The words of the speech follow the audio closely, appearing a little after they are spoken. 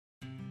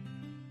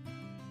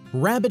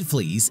Rabbit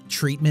fleas,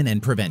 treatment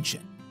and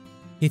prevention.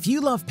 If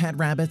you love pet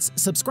rabbits,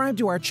 subscribe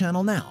to our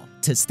channel now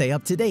to stay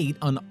up to date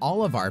on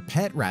all of our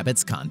pet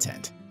rabbits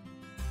content.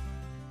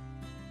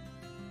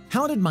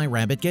 How did my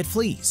rabbit get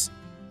fleas?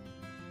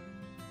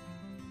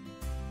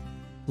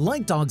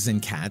 Like dogs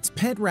and cats,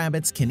 pet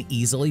rabbits can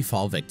easily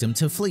fall victim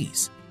to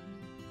fleas.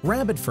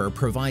 Rabbit fur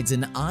provides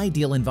an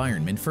ideal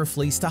environment for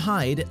fleas to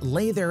hide,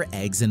 lay their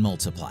eggs, and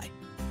multiply.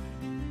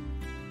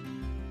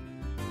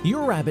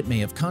 Your rabbit may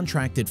have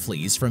contracted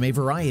fleas from a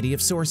variety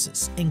of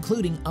sources,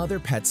 including other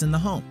pets in the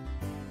home.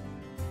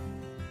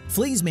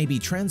 Fleas may be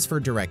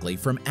transferred directly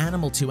from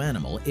animal to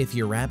animal if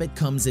your rabbit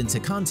comes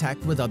into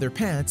contact with other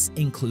pets,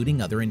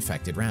 including other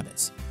infected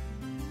rabbits.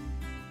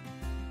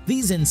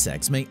 These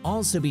insects may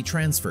also be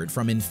transferred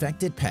from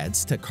infected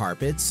pets to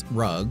carpets,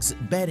 rugs,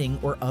 bedding,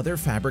 or other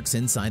fabrics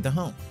inside the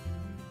home.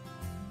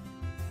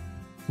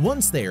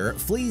 Once there,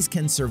 fleas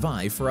can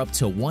survive for up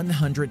to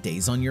 100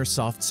 days on your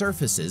soft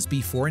surfaces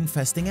before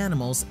infesting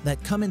animals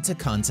that come into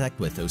contact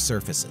with those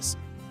surfaces.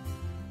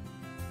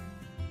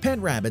 Pet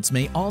rabbits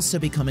may also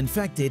become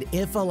infected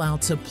if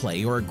allowed to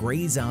play or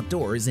graze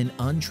outdoors in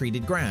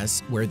untreated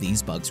grass where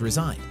these bugs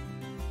reside.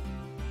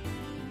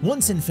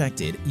 Once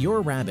infected,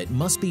 your rabbit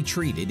must be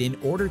treated in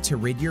order to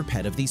rid your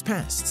pet of these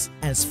pests,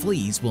 as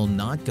fleas will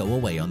not go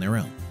away on their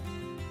own.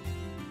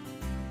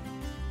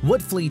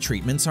 What flea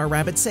treatments are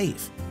rabbit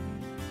safe?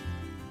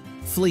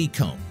 Flea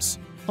combs.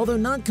 Although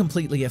not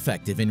completely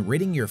effective in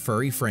ridding your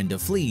furry friend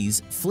of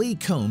fleas, flea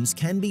combs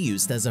can be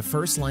used as a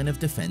first line of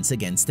defense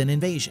against an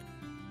invasion.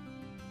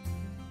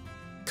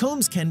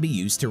 Combs can be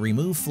used to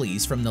remove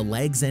fleas from the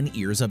legs and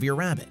ears of your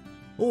rabbit,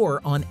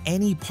 or on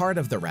any part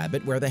of the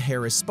rabbit where the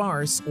hair is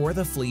sparse or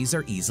the fleas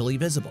are easily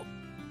visible.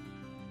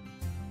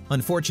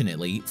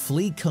 Unfortunately,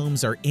 flea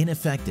combs are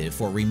ineffective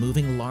for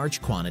removing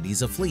large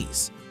quantities of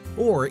fleas,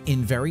 or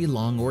in very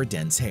long or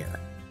dense hair.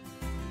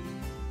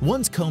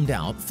 Once combed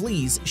out,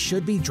 fleas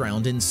should be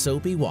drowned in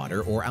soapy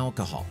water or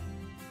alcohol.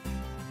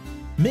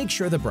 Make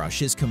sure the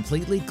brush is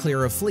completely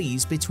clear of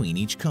fleas between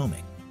each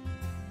combing.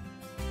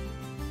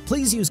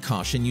 Please use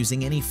caution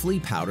using any flea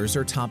powders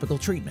or topical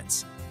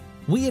treatments.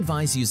 We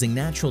advise using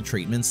natural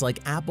treatments like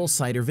apple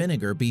cider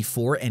vinegar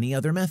before any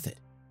other method.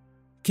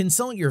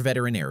 Consult your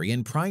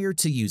veterinarian prior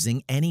to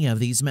using any of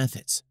these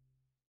methods.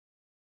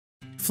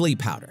 Flea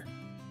powder.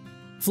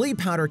 Flea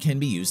powder can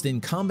be used in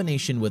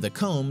combination with a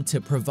comb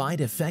to provide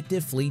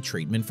effective flea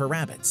treatment for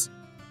rabbits,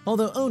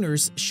 although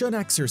owners should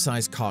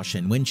exercise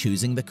caution when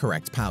choosing the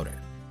correct powder.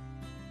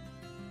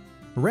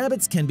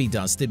 Rabbits can be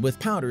dusted with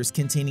powders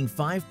containing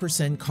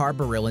 5%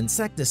 carbaryl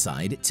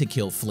insecticide to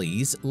kill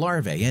fleas,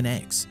 larvae, and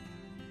eggs.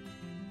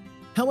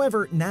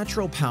 However,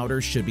 natural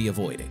powders should be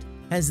avoided,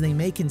 as they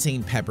may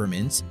contain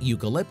peppermint,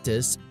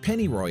 eucalyptus,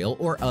 pennyroyal,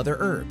 or other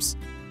herbs,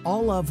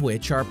 all of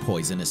which are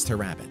poisonous to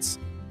rabbits.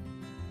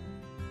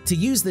 To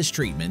use this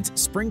treatment,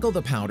 sprinkle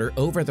the powder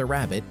over the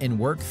rabbit and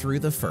work through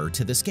the fur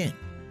to the skin.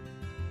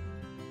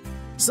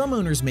 Some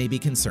owners may be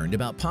concerned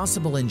about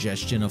possible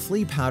ingestion of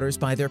flea powders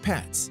by their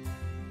pets.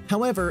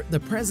 However, the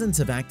presence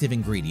of active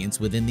ingredients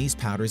within these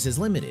powders is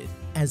limited,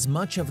 as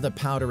much of the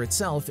powder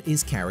itself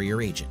is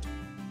carrier agent.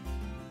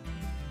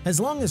 As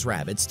long as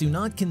rabbits do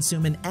not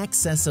consume an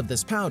excess of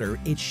this powder,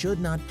 it should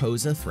not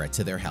pose a threat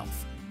to their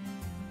health.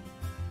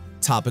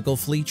 Topical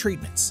flea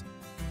treatments.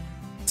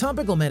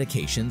 Topical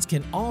medications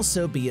can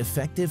also be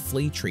effective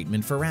flea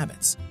treatment for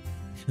rabbits.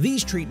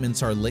 These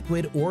treatments are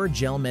liquid or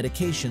gel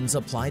medications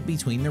applied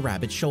between the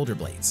rabbit's shoulder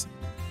blades.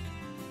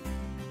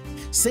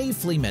 Safe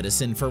flea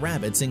medicine for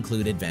rabbits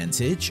include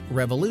Advantage,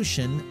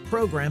 Revolution,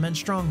 Program, and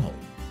Stronghold,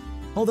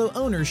 although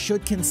owners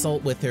should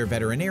consult with their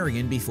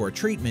veterinarian before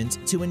treatment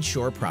to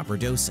ensure proper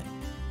dosing.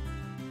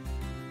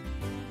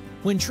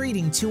 When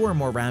treating 2 or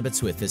more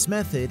rabbits with this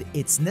method,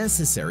 it's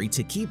necessary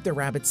to keep the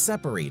rabbits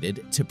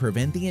separated to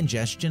prevent the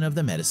ingestion of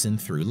the medicine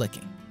through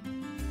licking.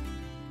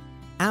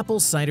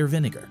 Apple cider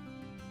vinegar.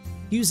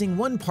 Using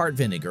 1 part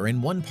vinegar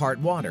and 1 part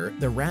water,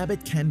 the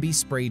rabbit can be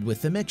sprayed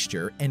with the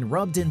mixture and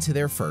rubbed into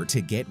their fur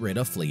to get rid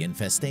of flea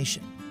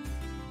infestation.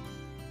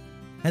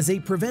 As a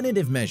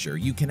preventative measure,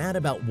 you can add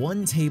about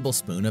 1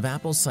 tablespoon of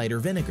apple cider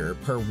vinegar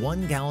per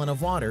 1 gallon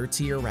of water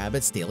to your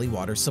rabbit's daily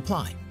water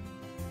supply.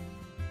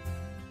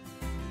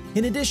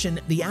 In addition,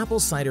 the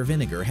apple cider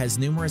vinegar has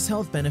numerous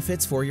health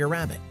benefits for your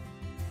rabbit.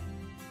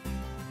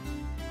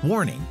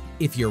 Warning: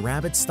 if your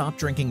rabbit stopped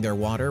drinking their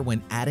water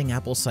when adding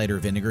apple cider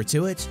vinegar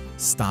to it,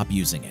 stop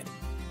using it.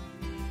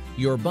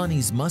 Your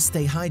bunnies must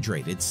stay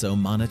hydrated, so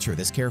monitor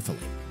this carefully.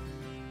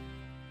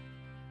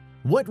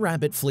 What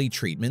rabbit flea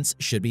treatments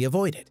should be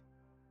avoided?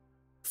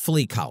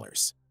 Flea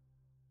collars.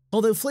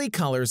 Although flea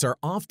collars are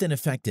often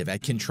effective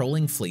at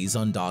controlling fleas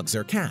on dogs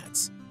or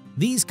cats,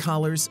 these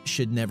collars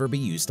should never be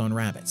used on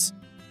rabbits.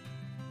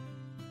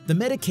 The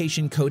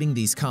medication coating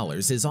these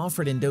collars is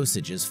offered in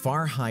dosages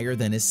far higher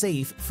than is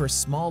safe for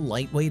small,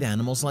 lightweight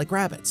animals like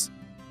rabbits.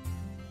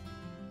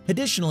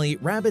 Additionally,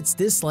 rabbits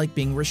dislike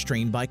being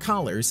restrained by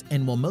collars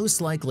and will most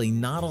likely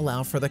not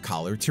allow for the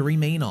collar to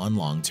remain on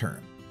long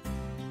term.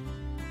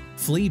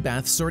 Flea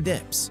baths or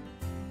dips.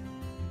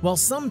 While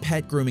some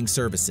pet grooming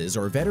services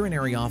or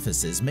veterinary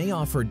offices may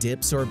offer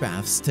dips or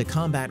baths to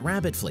combat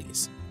rabbit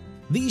fleas,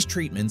 these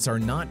treatments are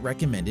not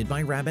recommended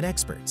by rabbit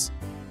experts.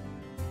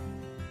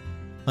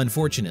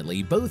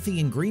 Unfortunately, both the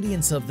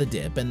ingredients of the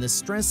dip and the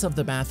stress of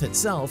the bath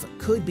itself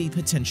could be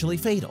potentially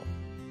fatal,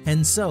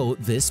 and so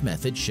this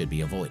method should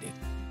be avoided.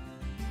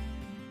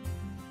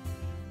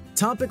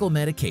 Topical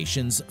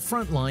medications,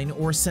 Frontline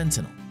or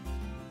Sentinel.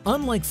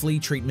 Unlike flea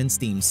treatments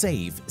deemed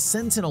safe,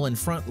 Sentinel and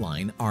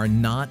Frontline are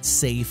not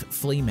safe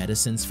flea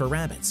medicines for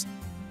rabbits.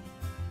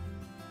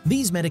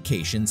 These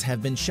medications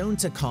have been shown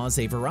to cause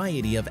a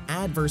variety of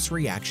adverse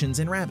reactions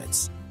in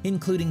rabbits,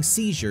 including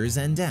seizures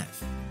and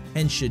death,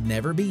 and should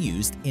never be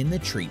used in the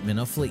treatment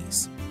of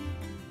fleas.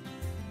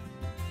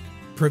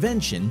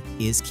 Prevention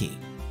is key.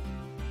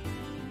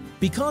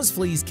 Because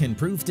fleas can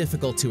prove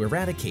difficult to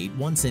eradicate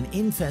once an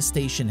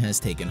infestation has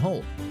taken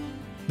hold,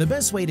 the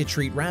best way to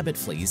treat rabbit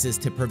fleas is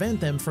to prevent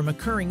them from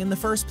occurring in the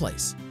first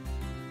place.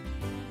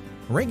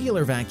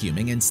 Regular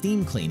vacuuming and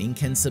steam cleaning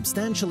can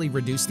substantially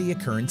reduce the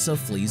occurrence of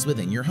fleas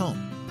within your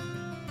home.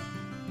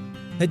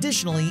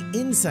 Additionally,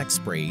 insect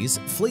sprays,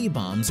 flea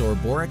bombs, or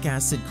boric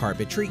acid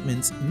carpet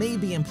treatments may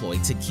be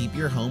employed to keep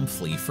your home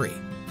flea-free.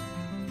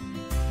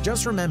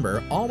 Just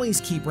remember,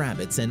 always keep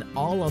rabbits and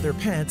all other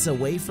pets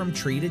away from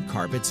treated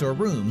carpets or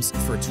rooms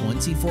for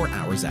 24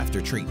 hours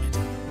after treatment.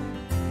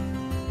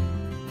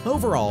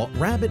 Overall,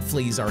 rabbit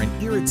fleas are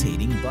an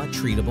irritating but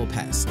treatable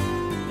pest.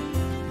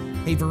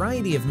 A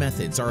variety of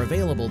methods are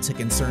available to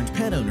concerned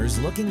pet owners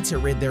looking to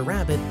rid their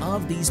rabbit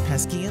of these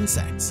pesky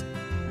insects,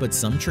 but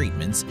some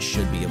treatments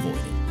should be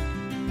avoided.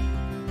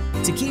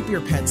 To keep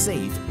your pet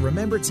safe,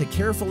 remember to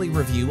carefully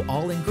review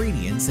all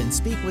ingredients and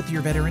speak with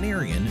your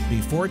veterinarian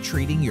before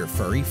treating your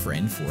furry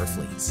friend for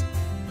fleas.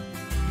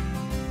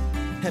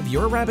 Have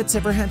your rabbits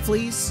ever had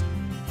fleas?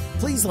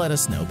 Please let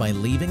us know by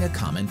leaving a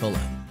comment below.